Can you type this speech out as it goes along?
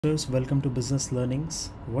Welcome to Business Learnings.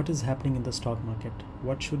 What is happening in the stock market?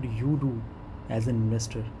 What should you do as an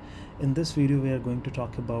investor? In this video, we are going to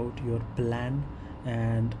talk about your plan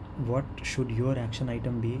and what should your action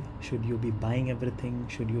item be. Should you be buying everything?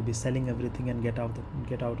 Should you be selling everything and get out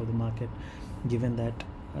of the market, given that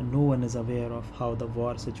no one is aware of how the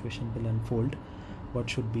war situation will unfold? What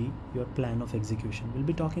should be your plan of execution? We'll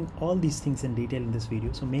be talking all these things in detail in this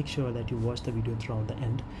video, so make sure that you watch the video throughout the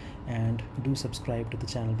end and do subscribe to the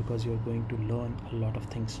channel because you're going to learn a lot of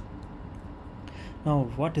things. Now,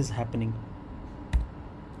 what is happening?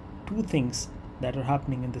 Two things that are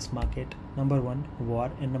happening in this market. Number one, war,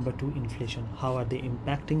 and number two, inflation. How are they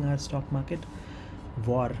impacting our stock market?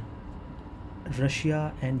 War.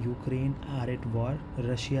 Russia and Ukraine are at war.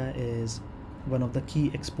 Russia is one of the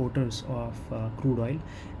key exporters of crude oil,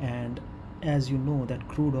 and as you know that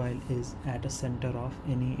crude oil is at a center of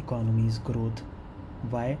any economy's growth.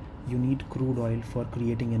 Why? You need crude oil for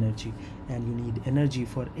creating energy, and you need energy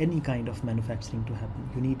for any kind of manufacturing to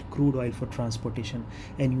happen. You need crude oil for transportation,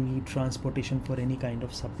 and you need transportation for any kind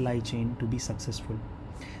of supply chain to be successful.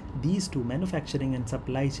 These two, manufacturing and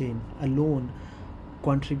supply chain alone,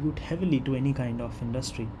 contribute heavily to any kind of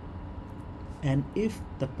industry. And if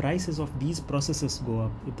the prices of these processes go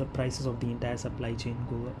up, if the prices of the entire supply chain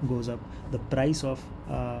goes up, the price of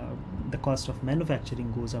the cost of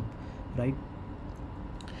manufacturing goes up, right?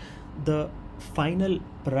 The final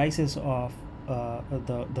prices of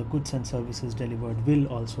the goods and services delivered will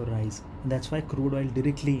also rise. And that's why crude oil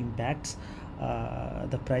directly impacts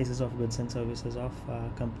the prices of goods and services of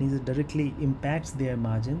companies. It directly impacts their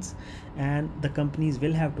margins, and the companies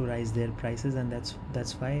will have to raise their prices, and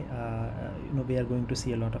that's why we are going to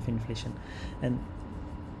see a lot of inflation. And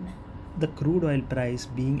the crude oil price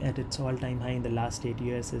being at its all-time high in the last 8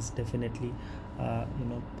 years is definitely a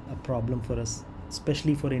problem for us,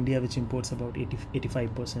 especially for India, which imports about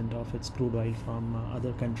 85% of its crude oil from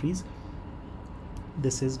other countries.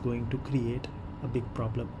 This is going to create a big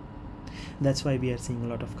problem. That's why we are seeing a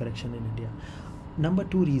lot of correction in India. Number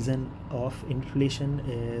two reason of inflation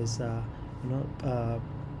is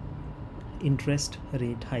interest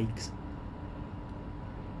rate hikes.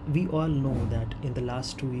 We all know that in the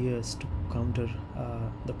last 2 years, to counter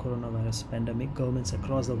the coronavirus pandemic, governments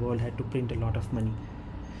across the world had to print a lot of money.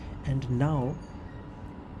 And now,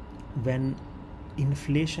 when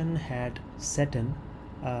inflation had set in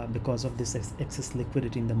because of this excess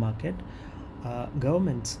liquidity in the market,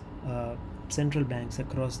 governments, central banks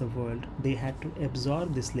across the world, they had to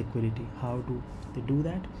absorb this liquidity. How do they do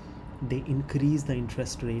that? They increase the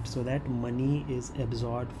interest rate so that money is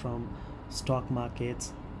absorbed from stock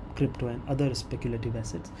markets, crypto and other speculative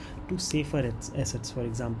assets to safer assets, for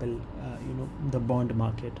example the bond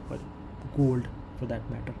market or gold for that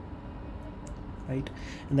matter, right?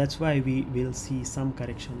 And that's why we will see some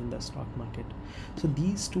correction in the stock market. So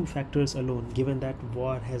these two factors alone, given that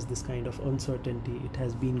war has this kind of uncertainty, it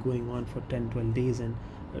has been going on for 10-12 days and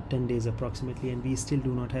 10 days approximately, and we still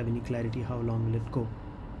do not have any clarity how long will it go,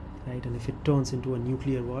 right? And if it turns into a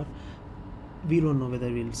nuclear war, we don't know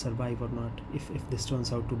whether we'll survive or not. If this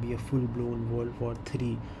turns out to be a full-blown World War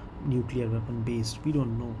III nuclear weapon based, we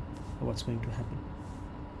don't know what's going to happen,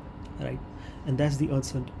 right? And that's the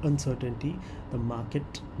uncertainty the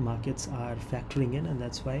markets are factoring in, and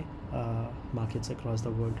that's why markets across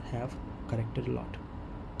the world have corrected a lot.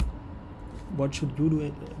 What should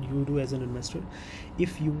you do as an investor?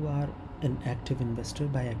 If you are an active investor,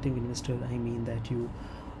 by active investor I mean that you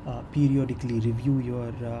periodically review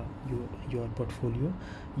your portfolio.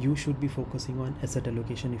 You should be focusing on asset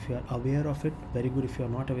allocation. If you are aware of it, very good. If you are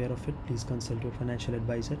not aware of it, please consult your financial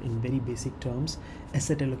advisor. In very basic terms,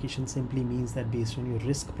 asset allocation simply means that based on your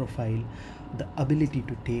risk profile, the ability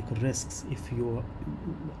to take risks, if you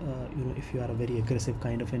are a very aggressive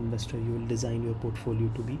kind of investor, you will design your portfolio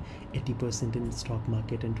to be 80% in stock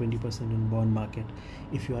market and 20% in bond market.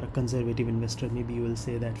 If you are a conservative investor, maybe you will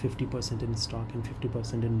say that 50% in stock and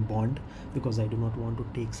 50% in bond, because I do not want to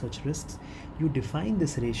take such risks. You define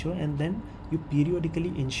this ratio, and then you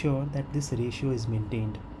periodically ensure that this ratio is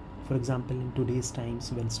maintained. For example, in today's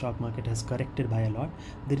times when stock market has corrected by a lot,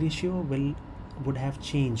 the ratio would have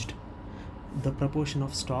changed. The proportion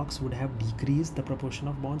of stocks would have decreased, the proportion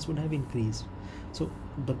of bonds would have increased. So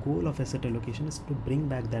the goal of asset allocation is to bring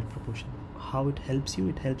back that proportion. How it helps you?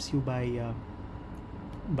 It helps you by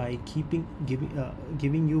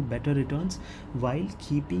giving you better returns while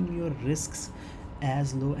keeping your risks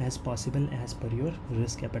as low as possible as per your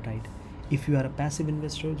risk appetite. If you are a passive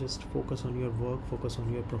investor, just focus on your work, focus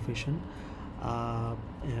on your profession,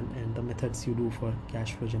 and the methods you do for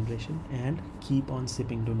cash flow generation, and keep on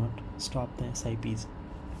sipping. Do not stop the SIPs.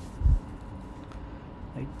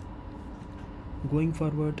 right? Going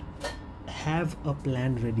forward, have a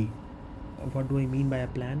plan ready. What do I mean by a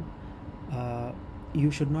plan? uh, you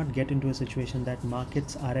should not get into a situation that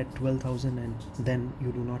markets are at 12,000 and then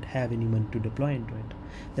you do not have any money to deploy into it.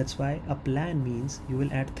 That's why a plan means you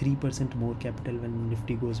will add 3% more capital when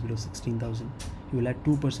Nifty goes below 16,000. You will add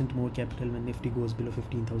 2% more capital when Nifty goes below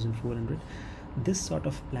 15,400. This sort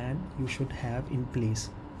of plan you should have in place,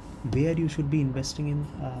 where you should be investing in,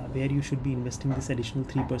 this additional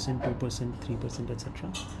 3%, 2%, 3%,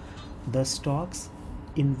 etc. The stocks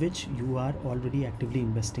in which you are already actively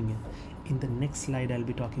investing in. In the next slide, I'll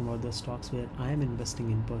be talking about the stocks where I am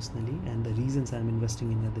investing in personally and the reasons I'm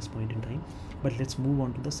investing in at this point in time. But let's move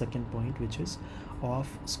on to the second point, which is of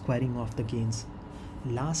squaring off the gains.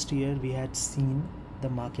 Last year, we had seen the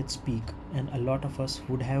markets peak, and a lot of us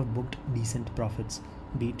would have booked decent profits,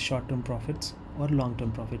 be it short-term profits or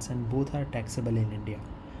long-term profits, and both are taxable in India,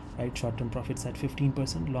 right? Short-term profits at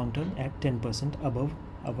 15%, long-term at 10% above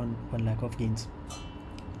 1 lakh of gains.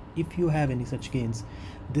 If you have any such gains,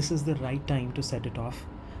 this is the right time to set it off.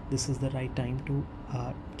 This is the right time to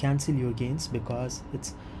cancel your gains, because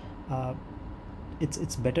it's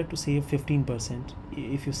better to save 15%.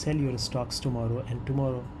 If you sell your stocks tomorrow and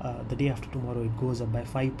tomorrow, the day after tomorrow, it goes up by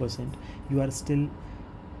 5%, you are still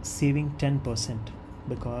saving 10%,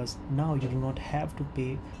 because now you do not have to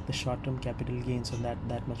pay the short-term capital gains on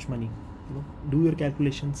that much money. Do your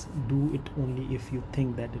calculations, do it only if you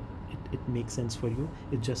think that it makes sense for you.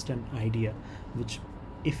 It's just an idea which,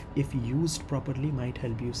 if used properly, might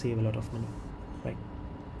help you save a lot of money, right?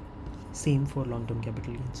 Same for long-term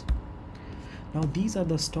capital gains. Now these are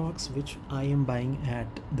the stocks which I am buying at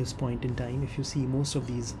this point in time. If you see, most of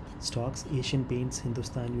these stocks: Asian Paints,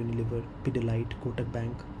 Hindustan Unilever, Pidilite, Kotak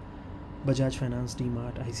Bank, Bajaj Finance,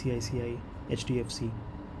 DMart, ICICI, HDFC,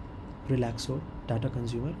 Relaxo, Tata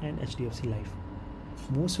Consumer, and HDFC Life.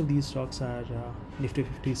 Most of these stocks are Nifty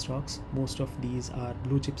 50 stocks. Most of these are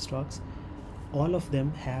blue chip stocks. All of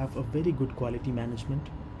them have a very good quality management,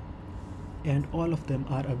 and all of them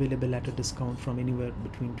are available at a discount from anywhere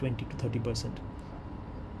between 20 to 30%,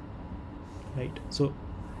 right? So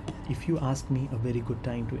if you ask me, a very good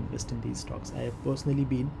time to invest in these stocks. I have personally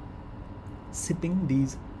been sipping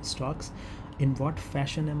these stocks. In what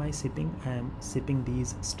fashion am I sipping? I am sipping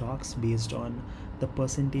these stocks based on the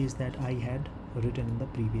percentage that I had written in the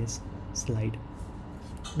previous slide.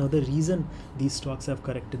 Now the reason these stocks have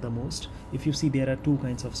corrected the most, if you see, there are two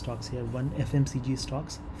kinds of stocks here. One, FMCG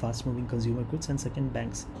stocks, fast moving consumer goods, and second,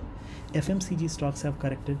 banks. FMCG stocks have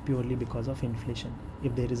corrected purely because of inflation.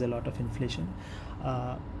 If there is a lot of inflation,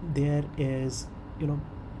 there is,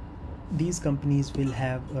 these companies will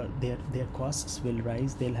have their costs will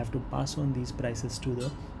rise. They'll have to pass on these prices to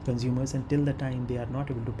the consumers, and till the time they are not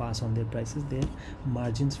able to pass on their prices, their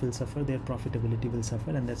margins will suffer, their profitability will suffer,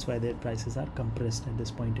 and that's why their prices are compressed at this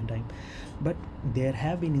point in time. But there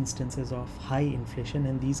have been instances of high inflation,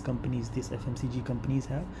 and these FMCG companies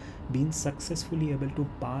have been successfully able to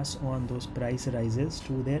pass on those price rises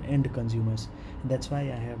to their end consumers. That's why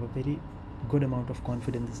I have a very good amount of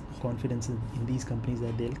confidence in these companies,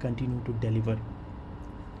 that they'll continue to deliver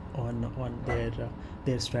on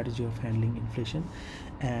their strategy of handling inflation,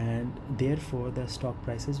 and therefore the stock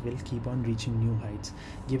prices will keep on reaching new heights.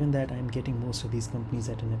 Given that I'm getting most of these companies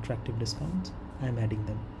at an attractive discount, I'm adding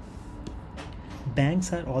them.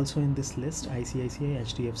 Banks are also in this list: ICICI,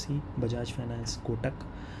 HDFC, Bajaj Finance, Kotak.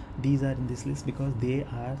 These are in this list because they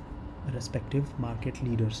are respective market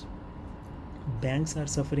leaders. Banks are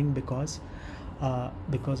suffering because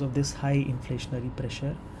of this high inflationary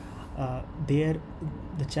pressure.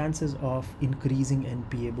 The chances of increasing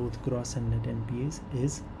NPA, both gross and net NPAs,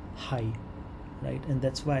 is high, right? And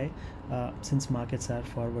that's why, since markets are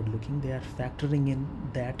forward looking, they are factoring in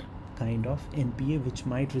that kind of NPA which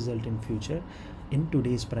might result in future in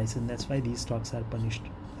today's price, and that's why these stocks are punished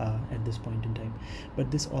at this point in time.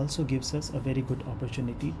 But this also gives us a very good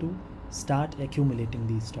opportunity to start accumulating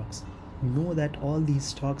these stocks. Know that all these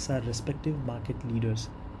stocks are respective market leaders,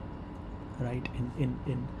 right, in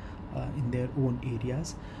their own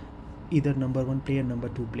areas. Either number one player, number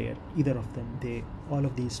two player, either of them, all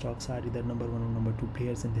of these stocks are either number one or number two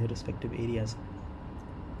players in their respective areas,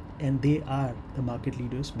 and they are the market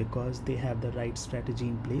leaders because they have the right strategy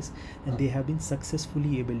in place, and they have been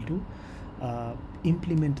successfully able to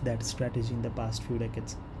implement that strategy in the past few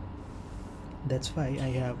decades. That's why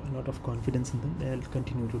I have a lot of confidence in them. They'll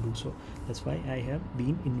continue to do so. That's why I have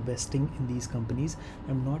been investing in these companies.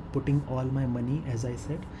 I'm not putting all my money, as I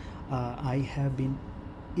said. I have been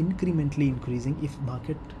incrementally increasing. If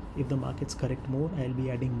market If the markets correct more, I'll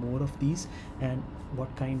be adding more of these, and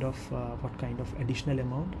what kind of additional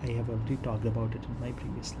amount, I have already talked about it in my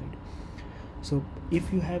previous slide. So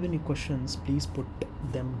if you have any questions, please put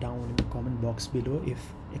them down in the comment box below.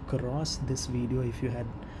 If across this video, if you had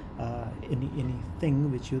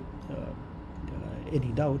anything which you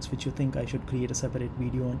any doubts which you think I should create a separate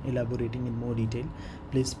video on elaborating in more detail,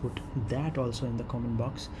 please put that also in the comment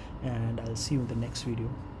box, and I'll see you in the next video.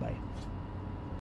 Bye.